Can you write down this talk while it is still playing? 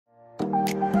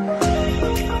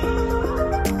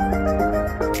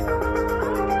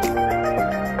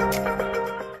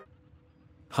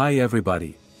Hi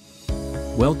everybody.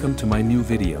 Welcome to my new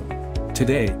video.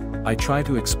 Today, I try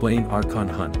to explain Archon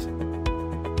Hunt.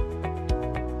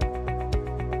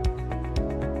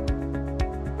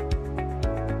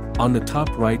 On the top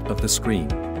right of the screen.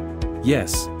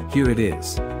 Yes, here it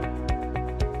is.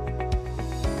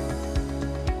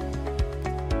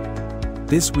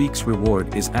 This week's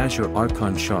reward is Azure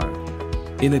Archon Shard.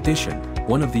 In addition,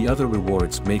 one of the other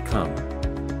rewards may come.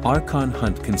 Archon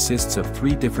Hunt consists of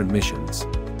 3 different missions.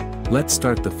 Let's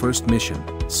start the first mission,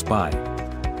 Spy.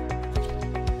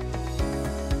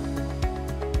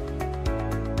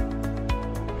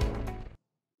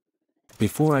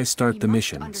 Before I start the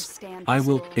missions, I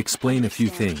will explain a few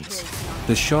things.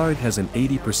 The shard has an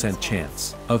 80%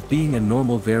 chance of being a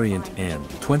normal variant and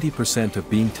 20% of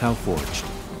being Tau-forged.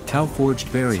 Tau-forged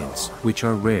variants, which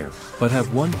are rare, but have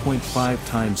 1.5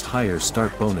 times higher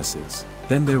start bonuses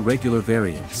than their regular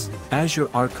variants. Azure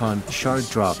Archon Shard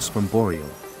drops from Boreal.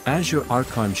 Azure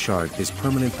Archon Shard is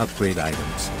permanent upgrade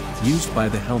items, used by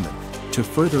the Helminth, to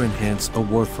further enhance a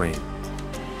Warframe.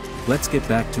 Let's get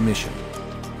back to mission.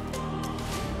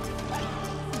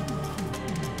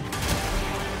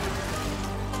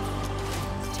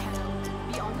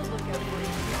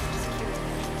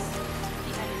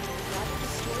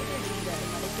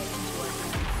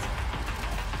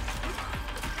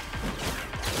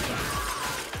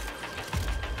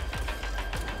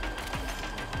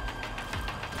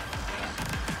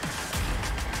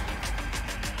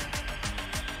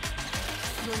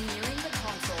 You're nearing the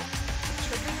console.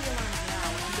 Trigger the alarms now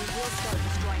and they will start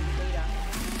destroying the data.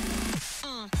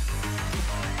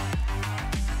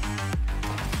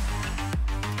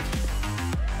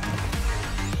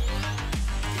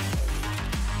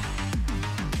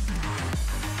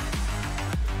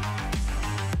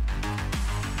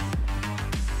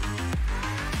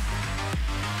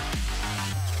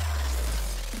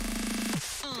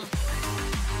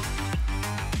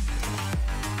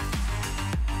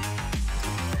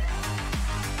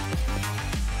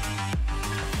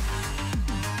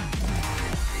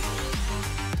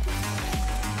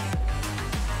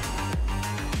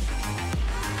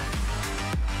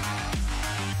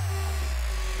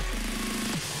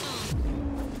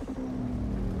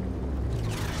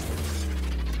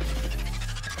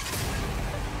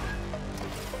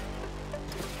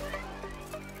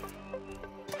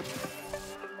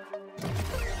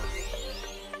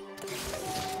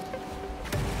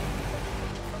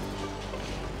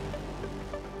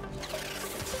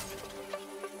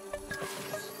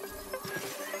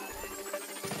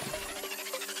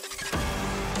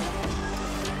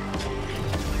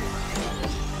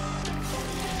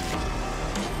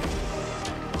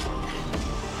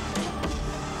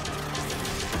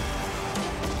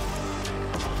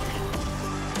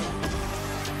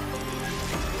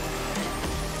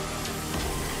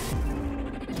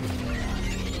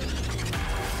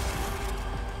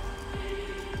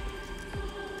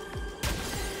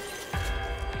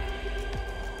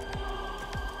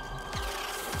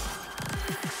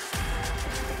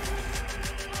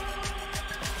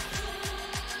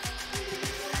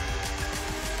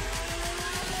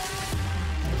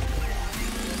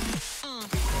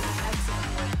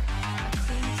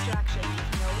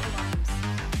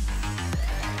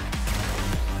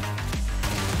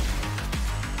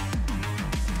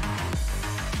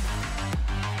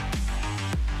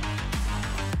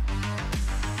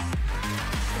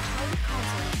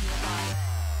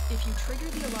 If you trigger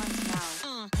the alarms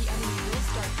now, the enemy will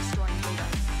start destroying data.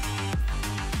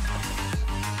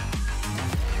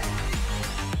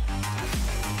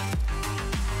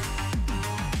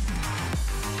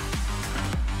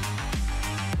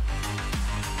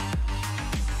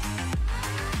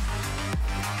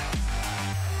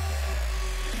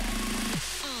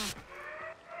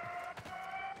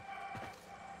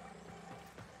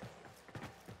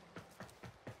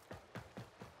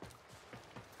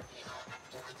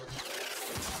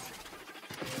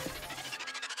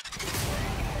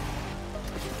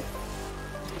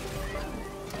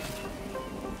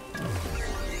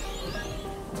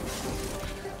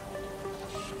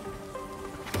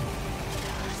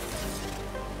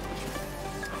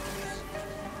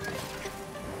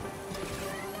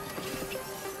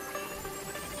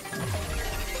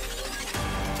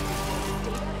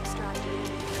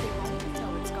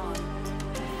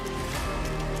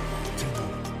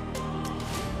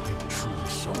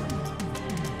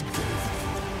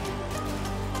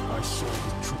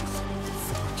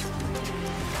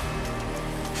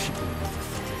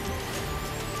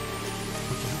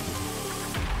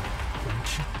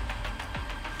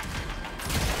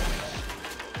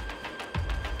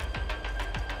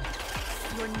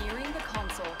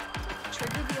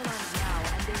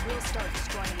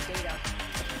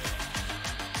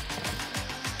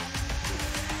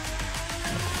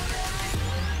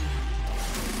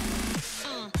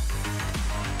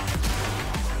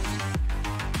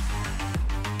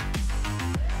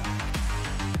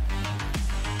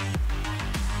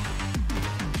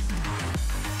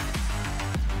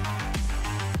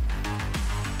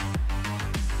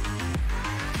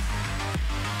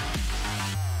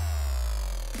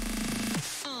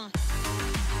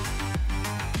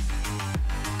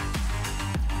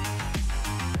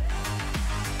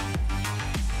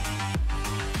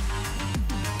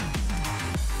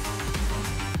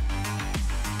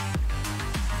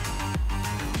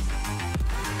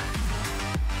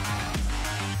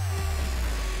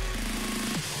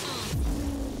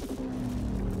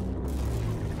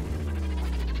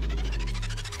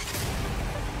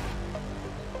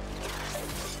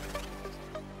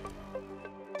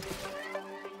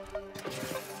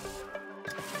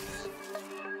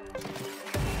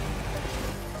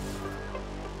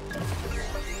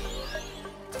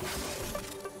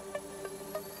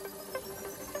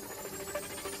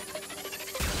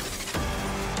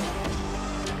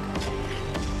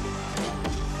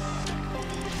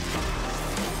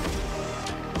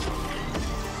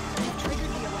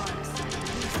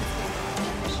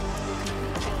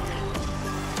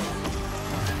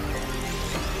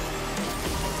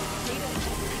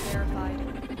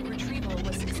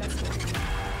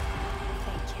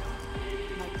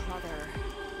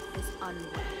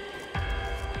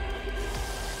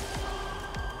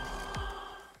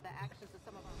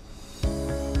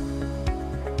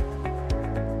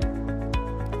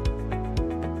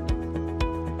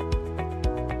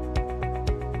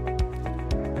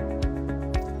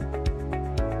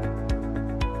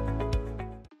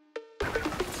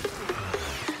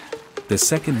 The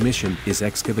second mission is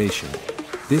excavation.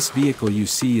 This vehicle you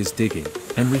see is digging,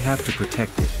 and we have to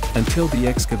protect it until the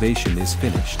excavation is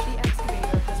finished. The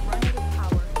excavator has run out of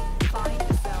power. Find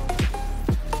a cell.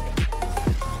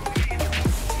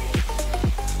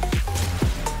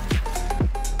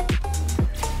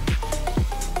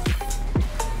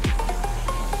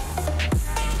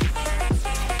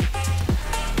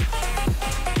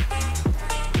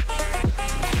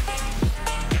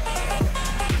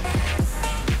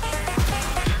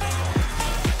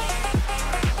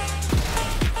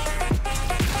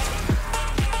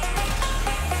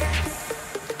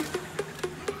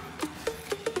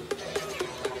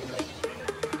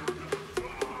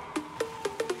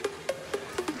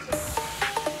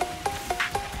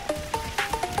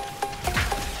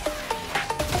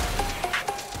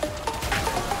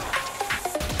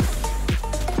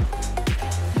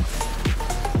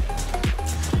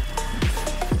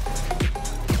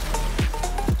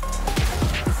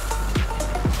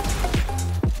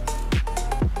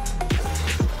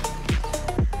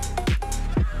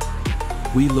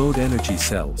 We load energy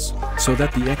cells, so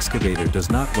that the excavator does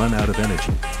not run out of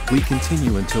energy. We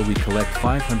continue until we collect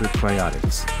 500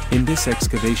 cryotics. In this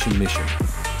excavation mission,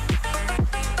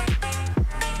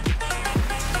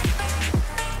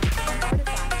 An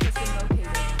artifact has been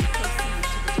located. Proceed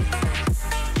to the dig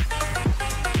site.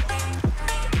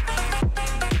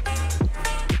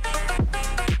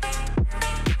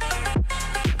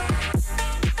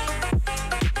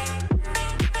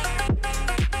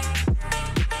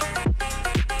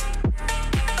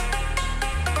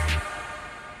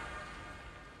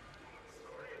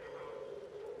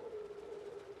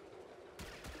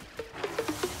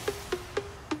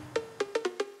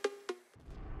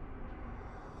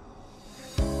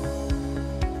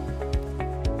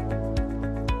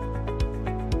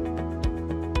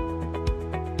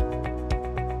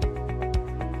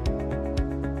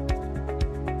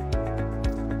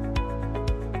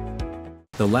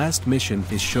 the last mission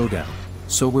is Showdown,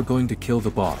 so we're going to kill the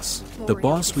boss. The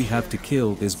boss we have to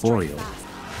kill is Boreal.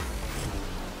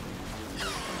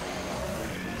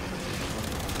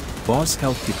 Boss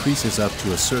health decreases up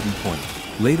to a certain point.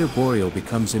 Later Boreal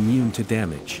becomes immune to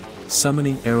damage,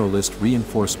 summoning arrowless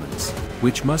reinforcements,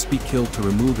 which must be killed to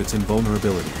remove its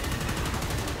invulnerability.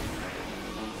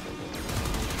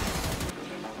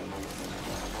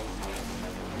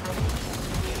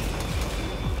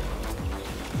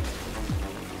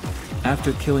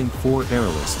 After killing 4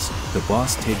 arrowlists, the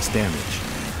boss takes damage.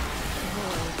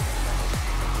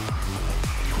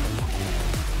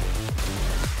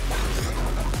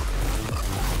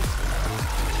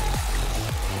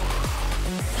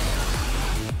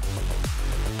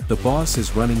 The boss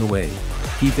is running away.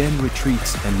 He then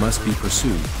retreats and must be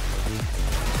pursued.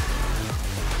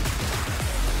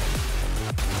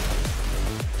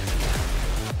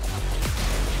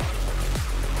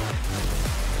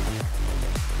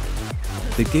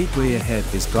 The gateway ahead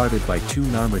is guarded by 2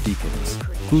 Narmer-deacons,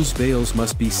 whose veils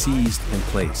must be seized and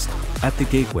placed at the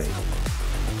gateway.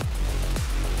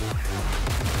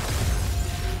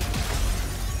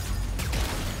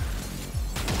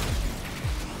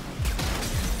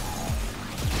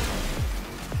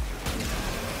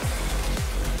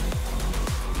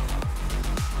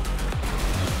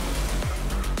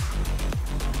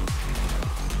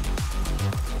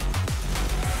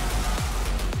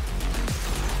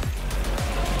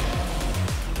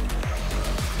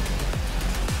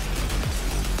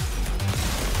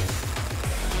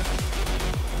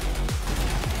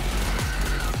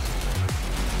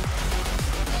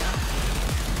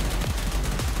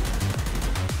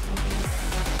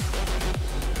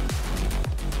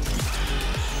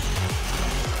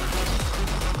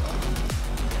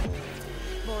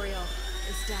 Boreal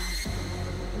is down.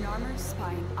 Narmer's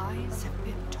spine eyes have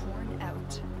been torn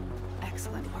out.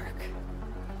 Excellent work.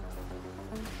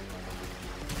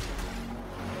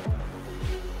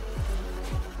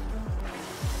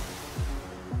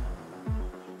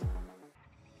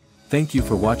 Thank you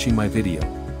for watching my video.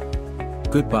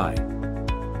 Goodbye.